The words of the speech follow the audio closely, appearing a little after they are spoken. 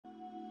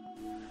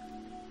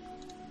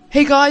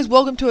Hey guys,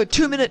 welcome to a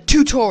 2-minute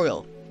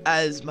tutorial.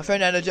 As my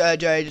friend Anna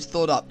Jay just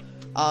thought up.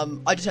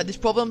 I just had this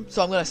problem,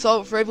 so I'm going to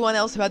solve it for everyone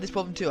else who had this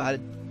problem too. I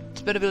had to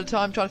spend a bit of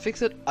time trying to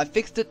fix it. I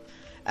fixed it,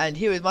 and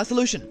here is my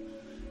solution.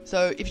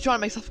 So if you're trying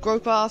to make stuff grow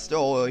fast,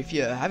 or if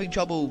you're having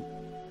trouble,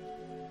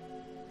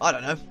 I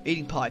don't know,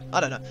 eating pie, I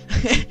don't know,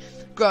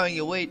 growing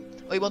your wheat,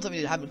 or you want something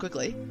to happen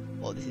quickly,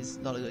 well, this is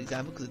not a good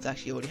example because it's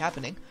actually already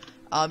happening,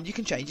 you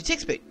can change your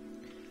tick speed.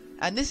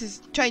 And this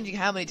is changing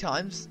how many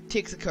times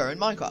ticks occur in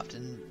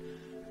Minecraft,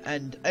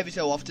 and every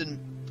so often,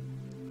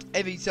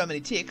 every so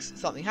many ticks,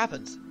 something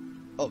happens.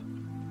 Oh,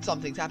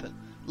 some things happen.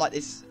 Like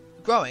this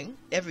growing,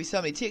 every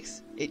so many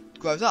ticks, it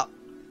grows up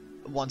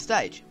at one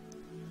stage.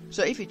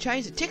 So if you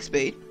change the tick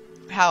speed,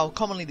 how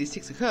commonly these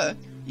ticks occur,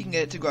 you can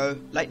get it to grow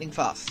lightning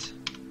fast.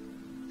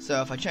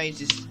 So if I change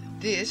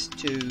this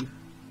to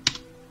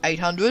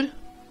 800,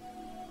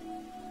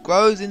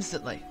 grows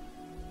instantly.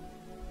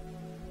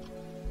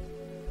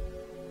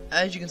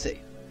 As you can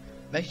see.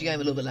 Makes your game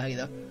a little bit laggy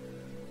though.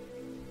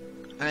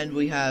 And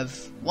we have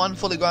one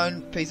fully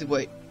grown piece of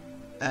wheat.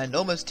 And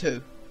almost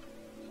two.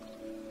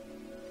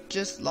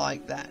 Just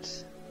like that.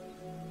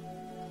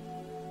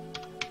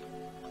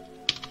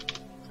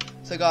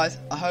 So guys,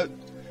 I hope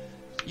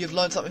you've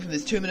learned something from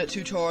this 2-minute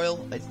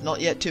tutorial. It's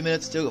not yet 2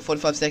 minutes, still got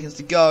 45 seconds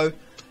to go.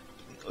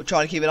 We're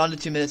trying to keep it under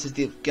 2 minutes is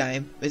the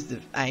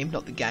aim,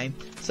 not the game.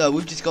 So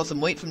we've just got some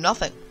wheat from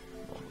nothing.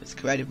 Well, it's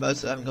creative mode,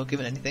 so I haven't got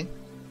given anything.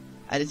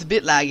 And it's a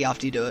bit laggy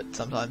after you do it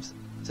sometimes.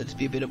 So just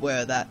be a bit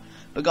aware of that.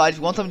 But guys, if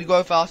you want something to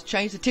grow fast,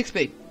 change the tick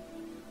speed.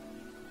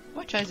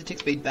 Why change the tick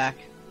speed back?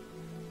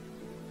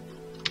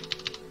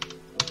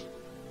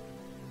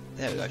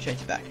 There we go, change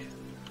it back.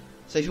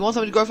 So if you want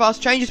something to grow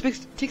fast, change your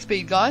tick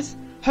speed, guys.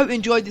 Hope you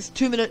enjoyed this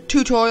 2-minute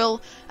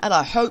tutorial, and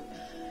I hope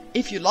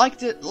if you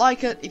liked it,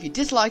 like it. If you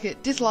dislike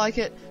it, dislike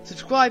it.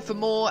 Subscribe for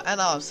more,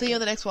 and I'll see you in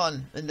the next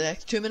one, in the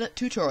next 2-minute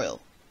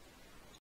tutorial.